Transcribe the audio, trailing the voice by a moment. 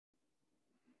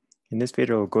In this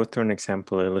video, we'll go through an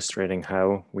example illustrating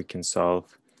how we can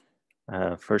solve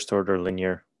a first-order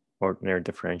linear ordinary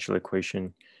differential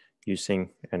equation using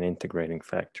an integrating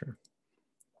factor.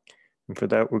 And for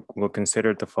that, we'll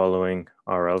consider the following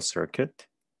RL circuit.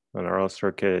 An RL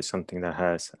circuit is something that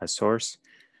has a source,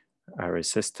 a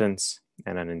resistance,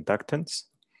 and an inductance.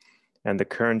 And the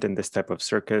current in this type of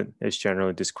circuit is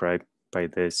generally described by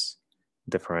this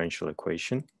differential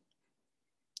equation.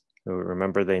 So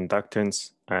remember, the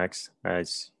inductance acts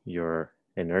as your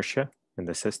inertia in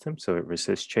the system, so it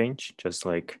resists change, just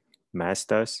like mass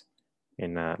does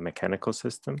in a mechanical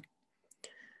system.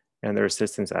 And the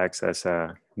resistance acts as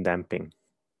a damping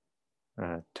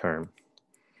term.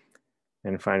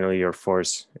 And finally, your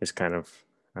force is kind of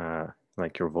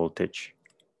like your voltage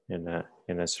in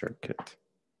a circuit.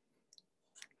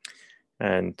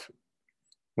 And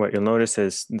what you'll notice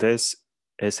is this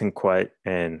isn't quite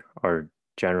in our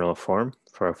general form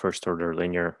for a first order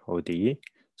linear ODE.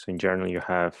 So in general, you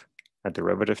have a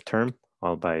derivative term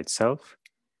all by itself,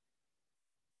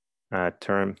 a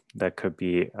term that could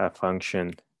be a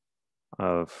function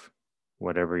of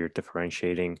whatever you're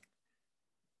differentiating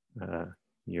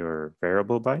your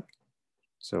variable by.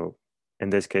 So in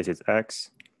this case, it's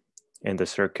x. In the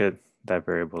circuit, that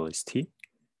variable is t.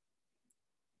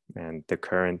 And the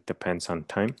current depends on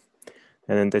time.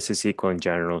 And then this is equal in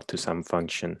general to some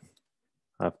function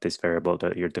of this variable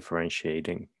that you're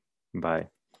differentiating by.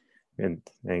 And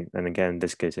again, in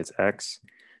this case, it's x.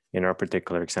 In our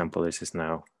particular example, this is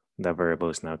now, the variable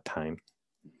is now time.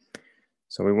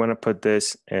 So we want to put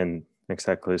this in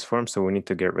exactly this form. So we need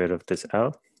to get rid of this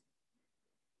L.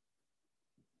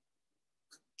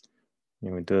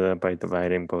 And we do that by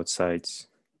dividing both sides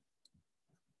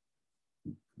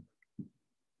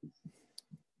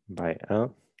by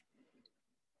L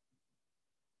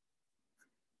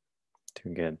to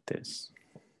get this.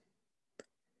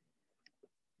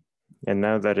 And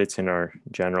now that it's in our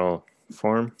general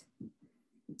form,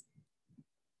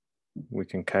 we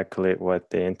can calculate what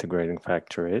the integrating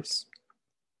factor is.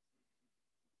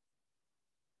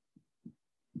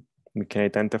 We can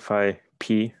identify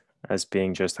P as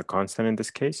being just a constant in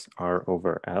this case, R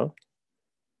over L.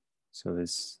 So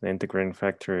the integrating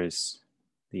factor is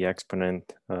the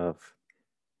exponent of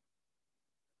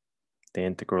the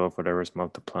integral of whatever is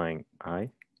multiplying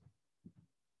I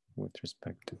with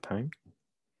respect to time.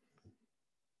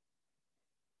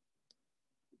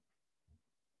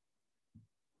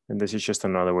 And this is just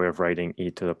another way of writing e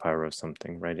to the power of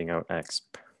something, writing out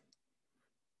exp.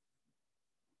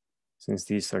 Since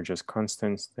these are just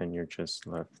constants, then you're just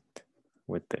left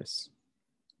with this.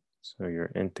 So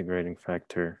your integrating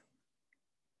factor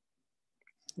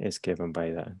is given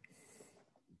by that.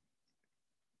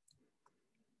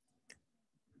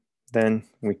 Then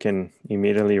we can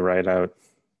immediately write out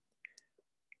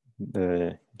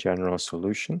the general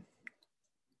solution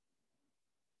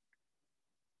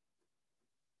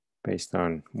based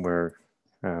on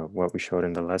what we showed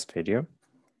in the last video.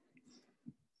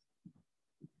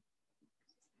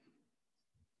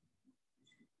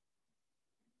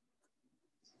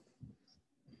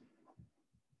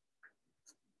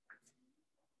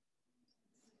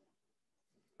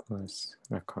 Plus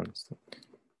a constant.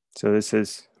 So this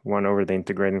is 1 over the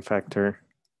integrating factor.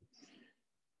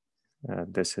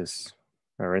 This is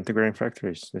our integrating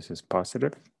factor. This is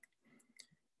positive.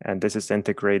 And this is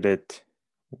integrated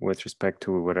with respect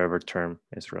to whatever term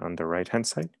is on the right-hand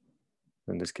side.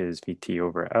 In this case, Vt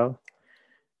over L.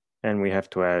 And we have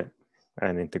to add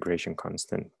an integration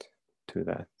constant to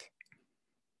that.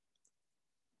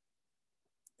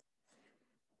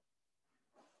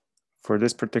 For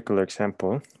this particular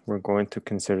example, we're going to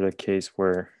consider a case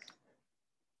where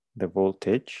the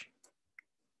voltage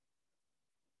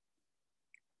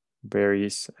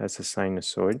varies as a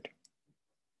sinusoid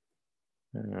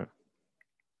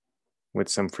with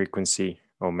some frequency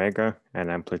omega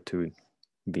and amplitude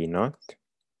V naught.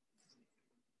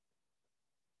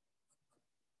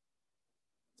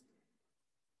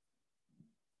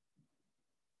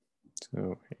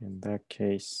 So in that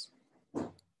case,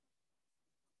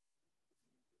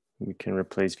 we can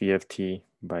replace V of t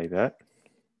by that.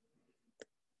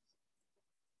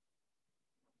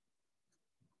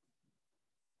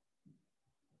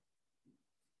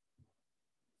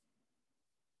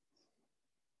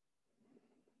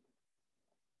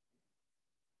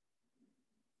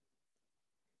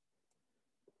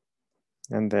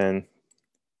 And then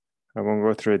I won't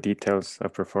go through the details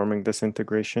of performing this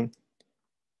integration.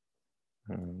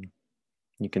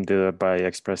 You can do that by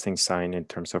expressing sign in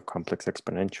terms of complex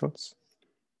exponentials.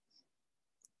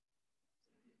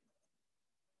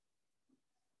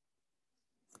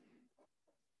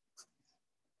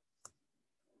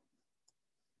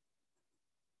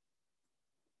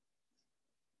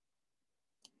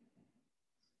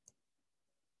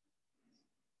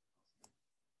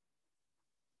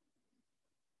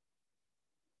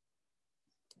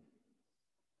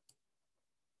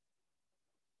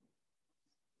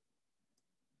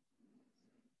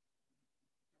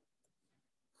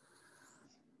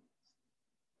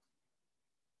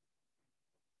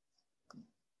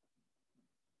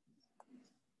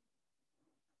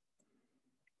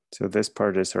 So this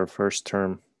part is our first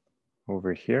term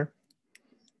over here.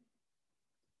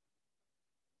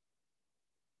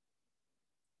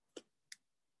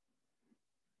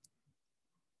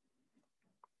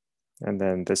 And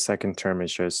then the second term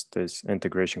is just this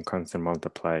integration constant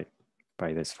multiplied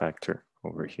by this factor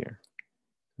over here.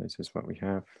 This is what we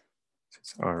have. This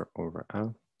is R over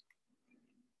L.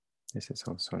 This is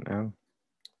also an L.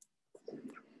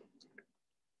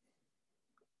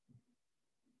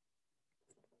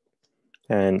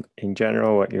 And in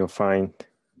general, what you'll find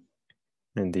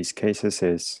in these cases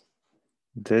is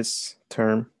this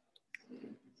term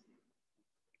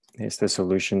is the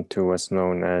solution to what's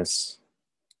known as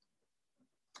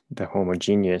the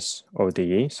homogeneous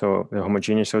ODE. So the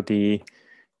homogeneous ODE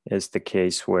is the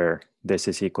case where this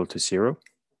is equal to 0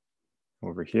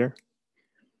 over here.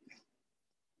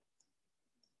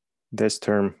 This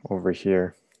term over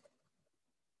here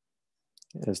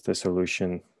is the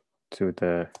solution to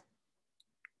the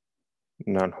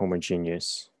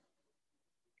non-homogeneous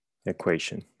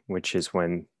equation, which is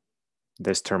when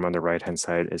this term on the right-hand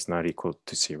side is not equal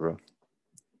to 0.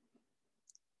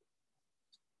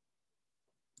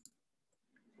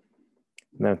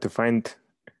 Now to find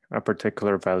a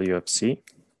particular value of C,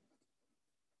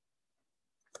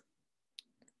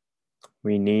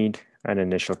 we need an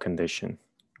initial condition.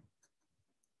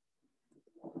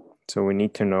 So we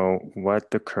need to know what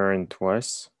the current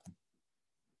was.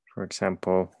 For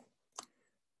example,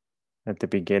 at the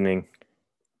beginning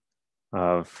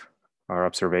of our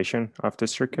observation of the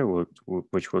circuit,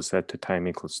 which we'll set to time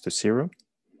equals to 0.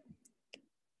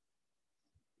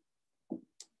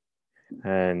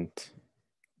 And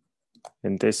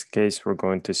in this case, we're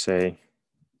going to say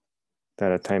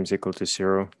that at times equal to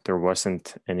 0, there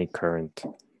wasn't any current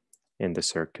in the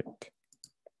circuit.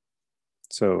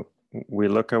 So we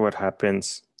look at what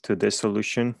happens to this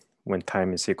solution when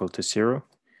time is equal to 0,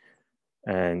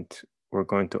 and we're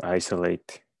going to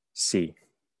isolate C.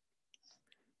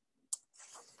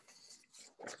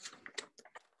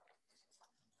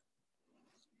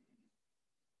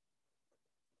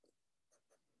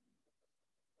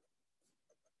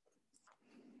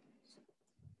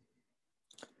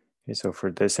 Okay, so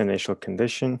for this initial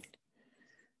condition,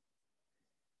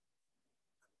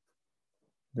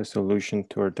 the solution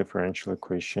to our differential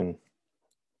equation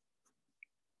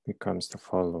becomes the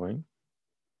following.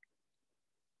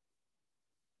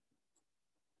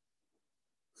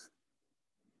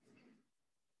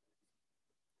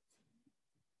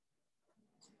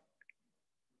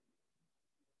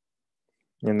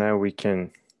 And now we can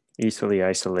easily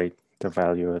isolate the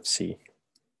value of C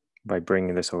by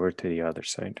bringing this over to the other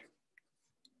side.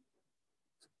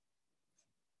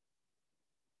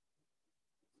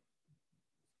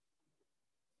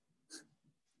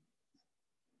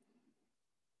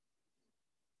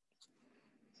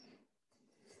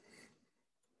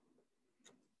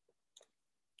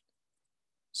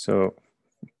 So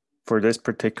for this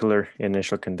particular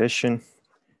initial condition,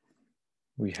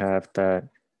 we have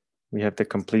the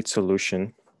complete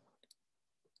solution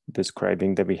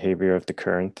describing the behavior of the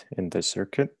current in this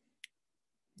circuit.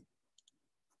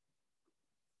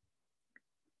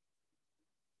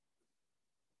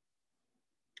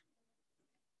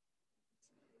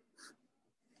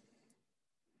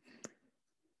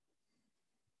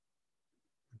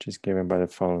 Which is given by the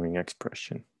following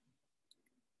expression.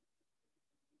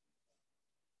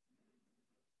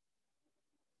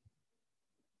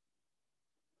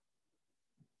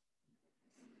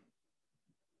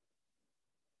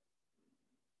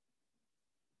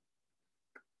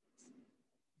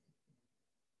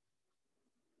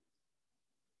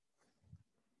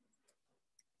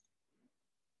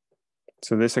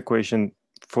 So this equation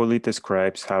fully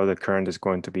describes how the current is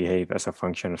going to behave as a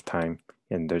function of time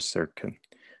in this circuit.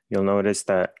 You'll notice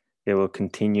that it will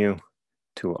continue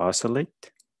to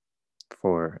oscillate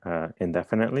for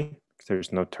indefinitely.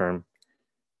 There's no term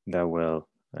that will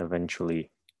eventually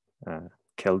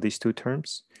kill these two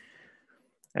terms.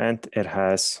 And it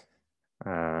has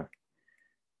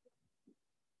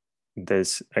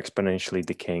this exponentially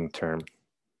decaying term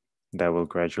that will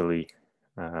gradually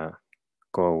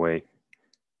go away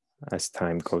as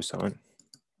time goes on.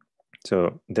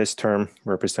 So this term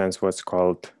represents what's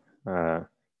called a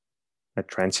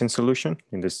transient solution.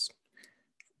 In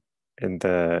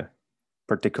the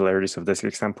particularities of this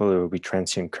example, it will be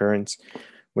transient currents,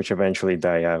 which eventually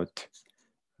die out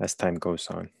as time goes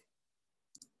on.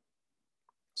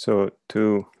 So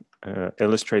to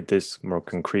illustrate this more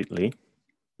concretely,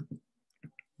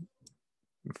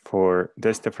 for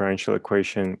this differential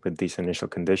equation with these initial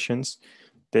conditions,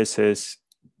 this is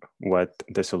what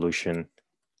the solution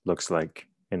looks like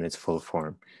in its full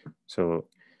form. So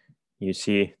you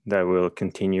see that will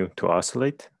continue to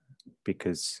oscillate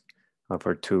because of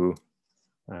our two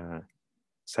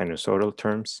sinusoidal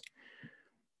terms.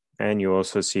 And you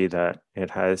also see that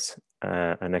it has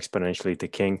an exponentially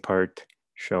decaying part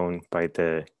shown by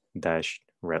the dashed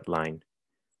red line,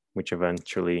 which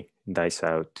eventually dies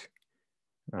out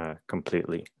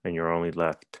completely, and you're only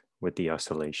left with the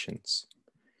oscillations.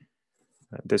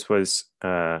 This was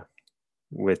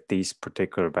with these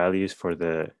particular values for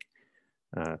the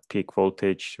peak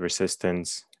voltage,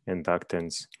 resistance,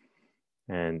 inductance,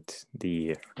 and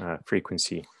the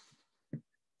frequency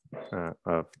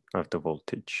of the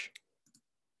voltage.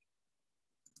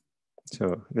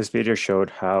 So this video showed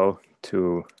how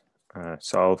to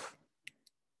solve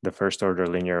the first order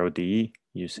linear ODE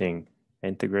using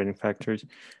integrating factors.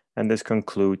 And this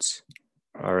concludes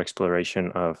our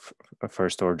exploration of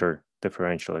first order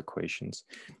differential equations.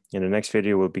 In the next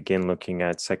video, we'll begin looking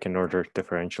at second order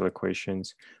differential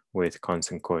equations with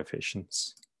constant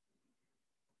coefficients.